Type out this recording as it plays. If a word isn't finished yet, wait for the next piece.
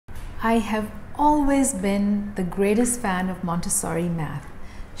I have always been the greatest fan of Montessori Math.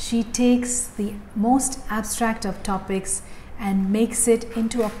 She takes the most abstract of topics and makes it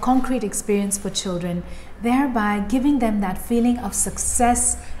into a concrete experience for children, thereby giving them that feeling of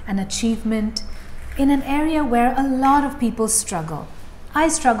success and achievement in an area where a lot of people struggle. I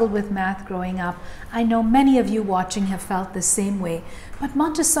struggled with math growing up. I know many of you watching have felt the same way, but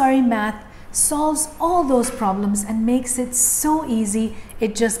Montessori Math solves all those problems and makes it so easy,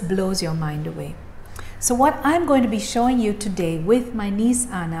 it just blows your mind away. So what I'm going to be showing you today with my niece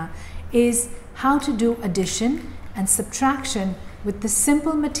Anna is how to do addition and subtraction with the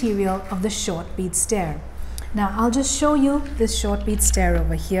simple material of the short bead stair. Now I'll just show you this short bead stair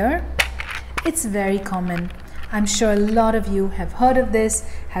over here. It's very common. I'm sure a lot of you have heard of this,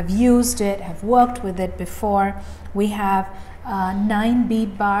 have used it, have worked with it before. We have 9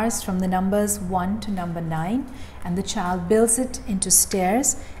 bead bars from the numbers 1 to number 9, and the child builds it into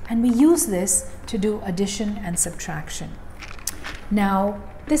stairs, and we use this to do addition and subtraction. Now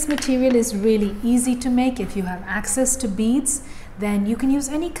this material is really easy to make. If you have access to beads, then you can use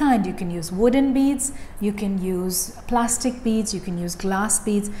any kind. You can use wooden beads, you can use plastic beads, you can use glass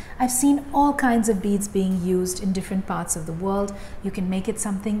beads. I've seen all kinds of beads being used in different parts of the world. You can make it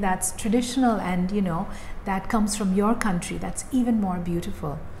something that's traditional and that comes from your country. That's even more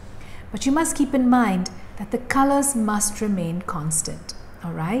beautiful. But you must keep in mind that the colors must remain constant.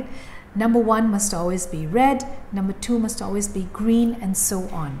 All right? Number 1 must always be red, number 2 must always be green, and so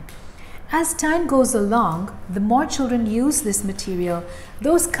on. As time goes along, the more children use this material,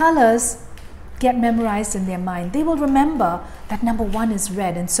 those colors get memorized in their mind. They will remember that number 1 is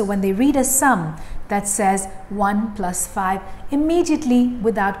red, and so when they read a sum that says 1 plus 5, immediately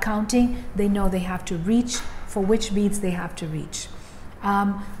without counting, they know they have to reach for which beads they have to reach.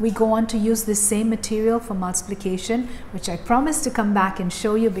 We go on to use this same material for multiplication, which I promise to come back and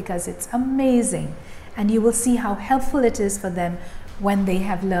show you because it's amazing, and you will see how helpful it is for them when they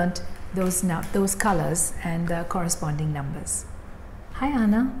have learnt those colors and corresponding numbers. Hi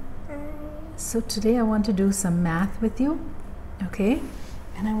Anna. Hi. So today I want to do some math with you, okay?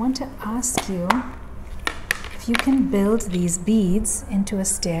 And I want to ask you if you can build these beads into a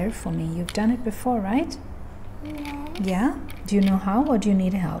stair for me. You've done it before, right? Yes. Yeah? Do you know how, or do you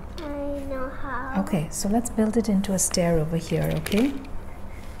need help? I know how. Okay, so let's build it into a stair over here, okay?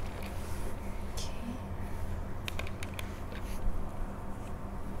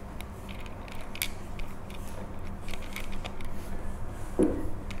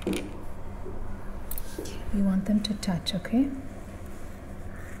 We want them to touch, okay?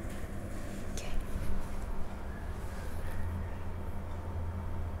 Okay.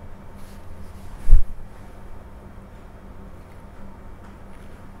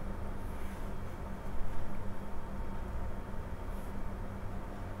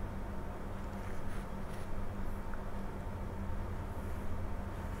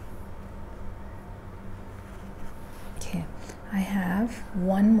 Okay, I have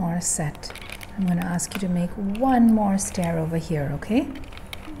one more set. I'm going to ask you to make one more stair over here, okay?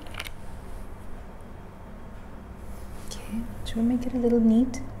 Okay, should we make it a little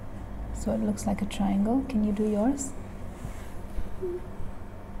neat so it looks like a triangle? Can you do yours?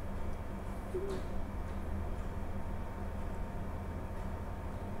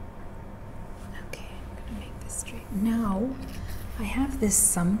 Okay, I'm going to make this straight. Now, I have this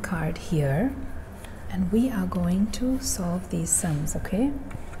sum card here, and we are going to solve these sums, okay?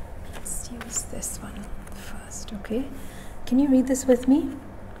 Let's use this one first, okay? Can you read this with me?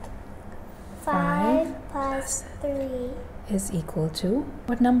 5 plus 3 is equal to,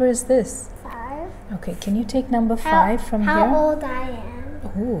 what number is this? 5. Okay, can you take number 5 from here? How old I am.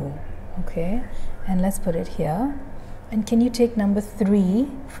 Oh, okay. And let's put it here. And can you take number 3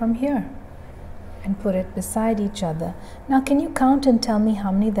 from here and put it beside each other? Now, can you count and tell me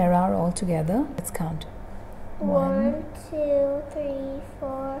how many there are altogether? Let's count. 1, 2, 3,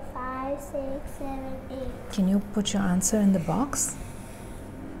 4, 5, 6, 7, 8. Can you put your answer in the box?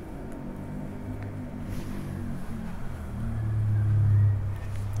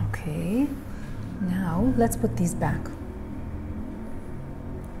 Okay, now let's put these back.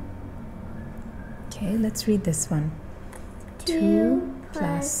 Okay, let's read this one. 2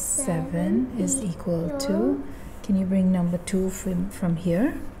 plus 7 is equal to, can you bring number 2 from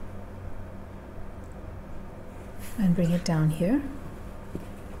here? And bring it down here.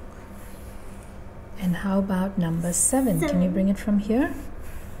 And how about number 7? Can you bring it from here?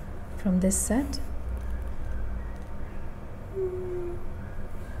 From this set?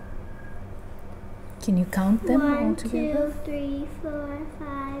 Can you count them all 1, together? 2, 3, 4,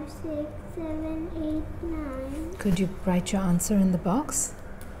 5, 6, 7, 8, 9. Could you write your answer in the box?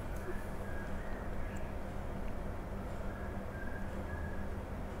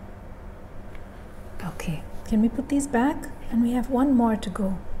 Okay, can we put these back? And we have one more to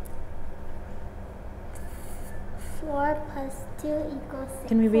go. 4 plus 2 equals 6.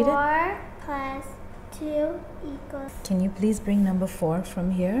 Can we read it? 4 plus 2 equals... Can you please bring number 4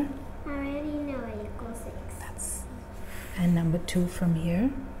 from here? I already know it equals 6. And number 2 from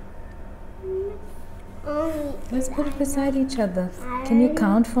here. Only... Let's put it beside each other. Can you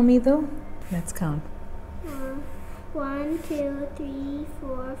count for me though? Let's count. 1, 2, 3,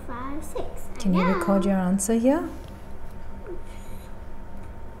 4, 5, 6. Can you record your answer here?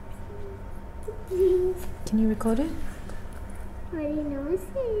 Can you record it? I already know it's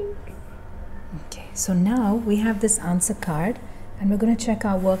 6. Okay, so now we have this answer card and we're going to check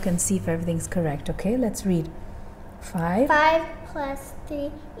our work and see if everything's correct. Okay, let's read. 5 plus 3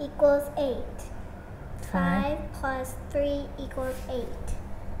 equals 8. 5 plus 3 equals 8.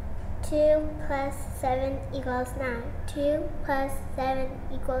 2 plus 7 equals 9. 2 plus 7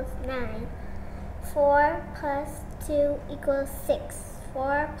 equals 9. 4 plus 2 equals 6.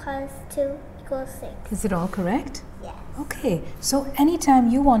 4 plus 2 equals 6. Is it all correct? Yes. Okay, so anytime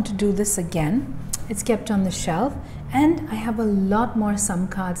you want to do this again, it's kept on the shelf, and I have a lot more sum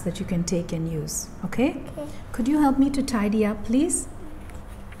cards that you can take and use. Okay? Okay. Could you help me to tidy up, please?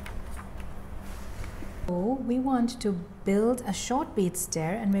 So we want to build a short beat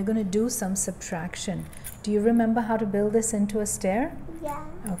stair and we're going to do some subtraction. Do you remember how to build this into a stair? Yeah.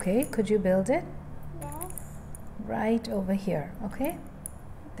 Okay, could you build it? Yes. Right over here, okay?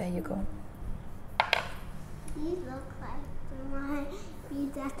 There you go. These look like my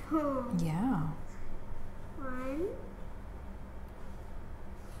beads at home. Yeah. 1,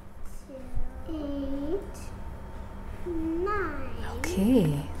 2, 8, 9.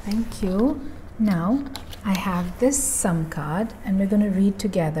 Okay, thank you. Now I have this sum card and we're going to read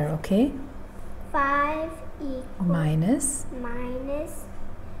together, okay? 5 equals Minus minus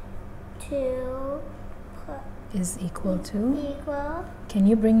 2 is equal to. equal Can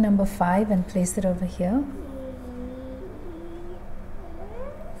you bring number 5 and place it over here?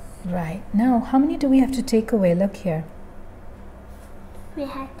 Right. Now, how many do we have to take away? Look here. we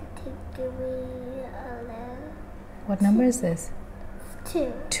have to take away a little. What number is this?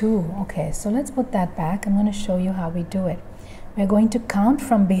 2. 2. Okay, so let's put that back. I'm going to show you how we do it. We're going to count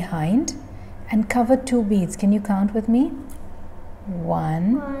from behind and cover 2 beads. Can you count with me?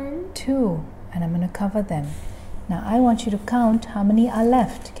 1, 2. And I'm going to cover them. Now I want you to count how many are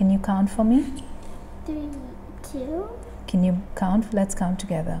left. Can you count for me? 3, 2. Can you count? Let's count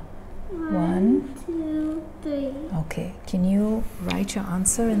together. 1, 2, 3. Okay. Can you write your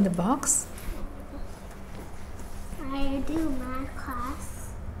answer in the box? I do math class.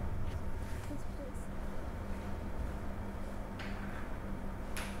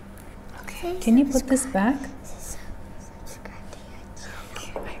 Okay. Can you put this back?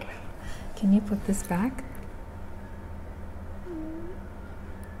 Can you put this back?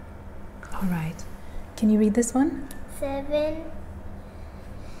 All right. Can you read this one? 7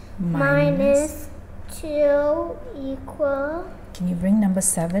 minus 2 equal Can you bring number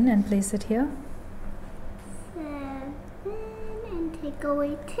 7 and place it here? 7 and take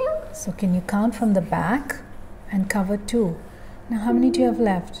away 2. So can you count from the back and cover 2? Now how many do you have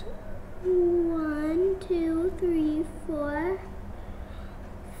left? 1, 2, 3, 4,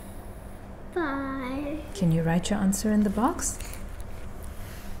 5. Can you write your answer in the box?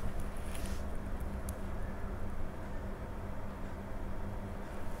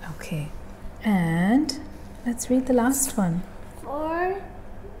 Okay. And let's read the last one. 4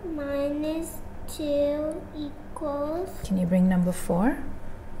 minus 2 equals Can you bring number 4?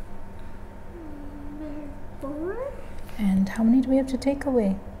 4. And how many do we have to take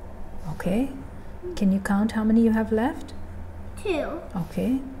away? Okay. Can you count how many you have left? 2.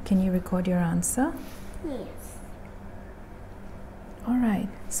 Okay. Can you record your answer? Yes. All right.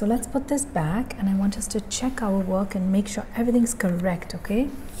 So let's put this back and I want us to check our work and make sure everything's correct, okay?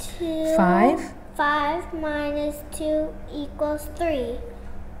 2. 5. 5 minus 2 equals 3.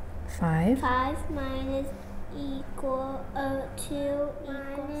 5. 5 minus equal 2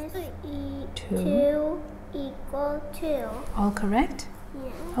 equals 3. 2 equal 2. All correct?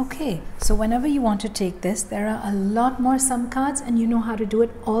 Yes. Okay, so whenever you want to take this, there are a lot more sum cards and you know how to do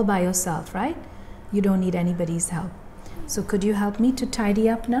it all by yourself, right? You don't need anybody's help. So could you help me to tidy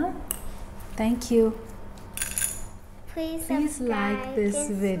up now? Thank you. Please like this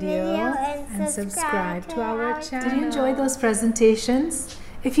video and subscribe to our channel. Did you enjoy those presentations?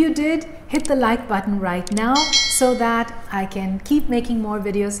 If you did, hit the like button right now so that I can keep making more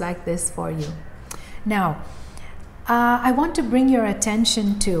videos like this for you. Now, I want to bring your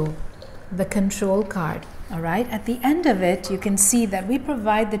attention to the control card. All right, at the end of it, you can see that we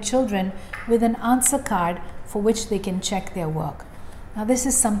provide the children with an answer card for which they can check their work. Now, this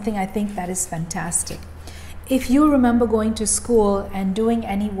is something I think that is fantastic. If you remember going to school and doing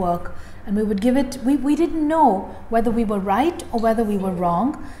any work, and we would give it, we didn't know whether we were right or whether we were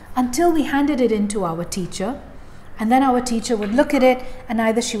wrong until we handed it in to our teacher. And then our teacher would look at it, and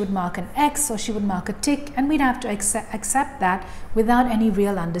either she would mark an X or she would mark a tick, and we'd have to accept that without any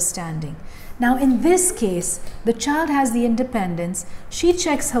real understanding. Now, in this case, the child has the independence. She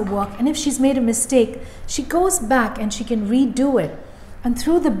checks her work, and if she's made a mistake, she goes back and she can redo it. And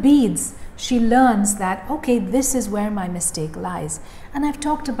through the beads, she learns that, okay, this is where my mistake lies. And I've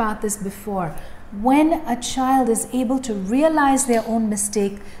talked about this before. When a child is able to realize their own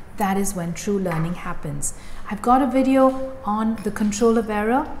mistake, that is when true learning happens. I've got a video on the control of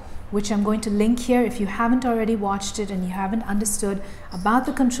error, which I'm going to link here. If you haven't already watched it and you haven't understood about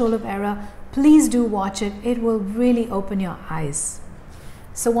the control of error, please do watch it. It will really open your eyes.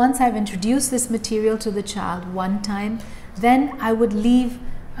 So once I've introduced this material to the child one time, then I would leave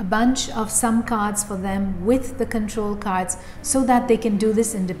a bunch of sum cards for them with the control cards so that they can do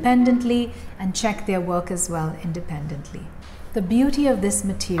this independently and check their work as well independently. The beauty of this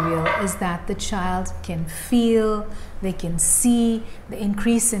material is that the child can feel, they can see the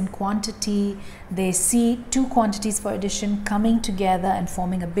increase in quantity, they see two quantities for addition coming together and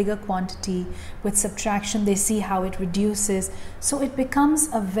forming a bigger quantity. With subtraction, they see how it reduces. So it becomes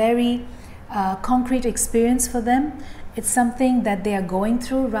a very concrete experience for them. It's something that they are going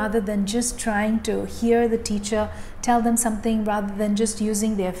through rather than just trying to hear the teacher tell them something, rather than just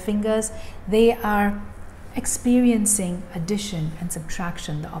using their fingers. They are experiencing addition and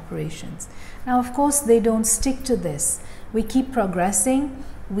subtraction, the operations. Now, of course, they don't stick to this. We keep progressing.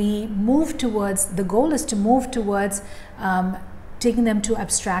 We move towards, the goal is to move towards taking them to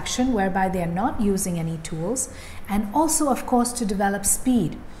abstraction, whereby they are not using any tools, and also, of course, to develop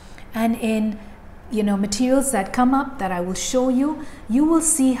speed. And in materials that come up that I will show you, you will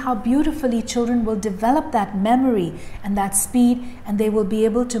see how beautifully children will develop that memory and that speed, and they will be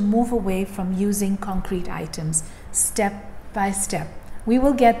able to move away from using concrete items step by step. We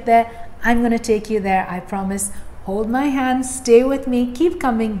will get there. I'm going to take you there, I promise. Hold my hand, stay with me, keep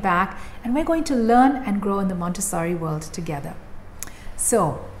coming back, and we're going to learn and grow in the Montessori world together.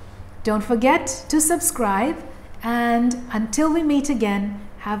 So, don't forget to subscribe, and until we meet again,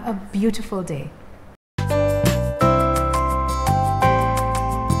 have a beautiful day.